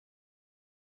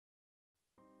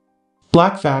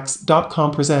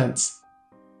BlackFacts.com presents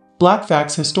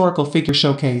BlackFacts Historical Figure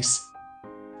Showcase.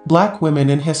 Black Women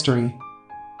in History.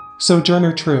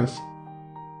 Sojourner Truth.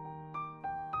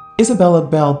 Isabella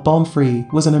Belle Baumfree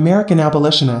was an American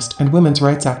abolitionist and women's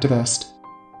rights activist.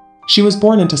 She was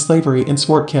born into slavery in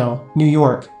Swartkill, New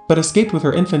York, but escaped with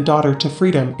her infant daughter to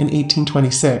freedom in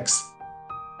 1826.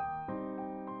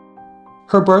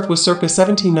 Her birth was circa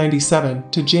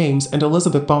 1797 to James and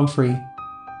Elizabeth Baumfree.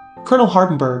 Colonel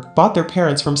Hardenberg bought their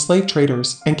parents from slave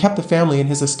traders and kept the family in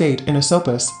his estate in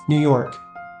Esopus, New York.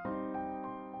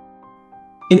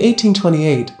 In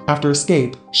 1828, after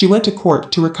escape, she went to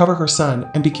court to recover her son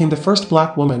and became the first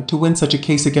black woman to win such a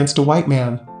case against a white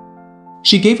man.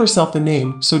 She gave herself the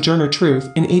name Sojourner Truth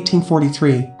in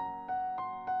 1843.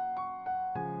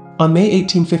 On May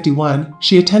 1851,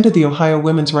 she attended the Ohio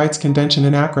Women's Rights Convention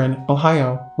in Akron,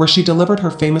 Ohio, where she delivered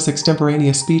her famous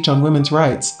extemporaneous speech on women's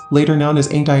rights, later known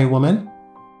as Ain't I a Woman?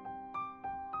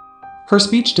 Her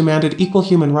speech demanded equal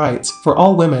human rights for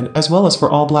all women as well as for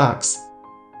all blacks.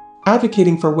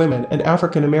 Advocating for women and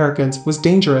African Americans was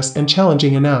dangerous and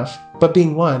challenging enough, but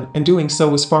being one and doing so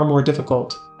was far more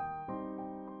difficult.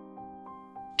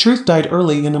 Truth died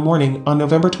early in the morning on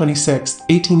November 26,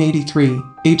 1883,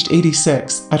 aged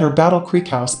 86, at her Battle Creek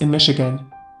house in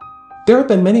Michigan. There have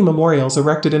been many memorials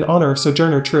erected in honor of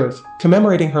Sojourner Truth,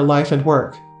 commemorating her life and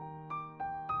work.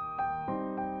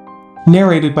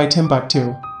 Narrated by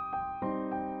Timbuktu.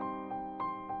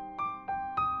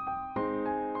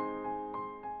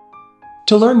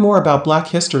 To learn more about Black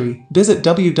history, visit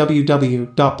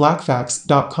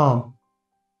www.blackfacts.com.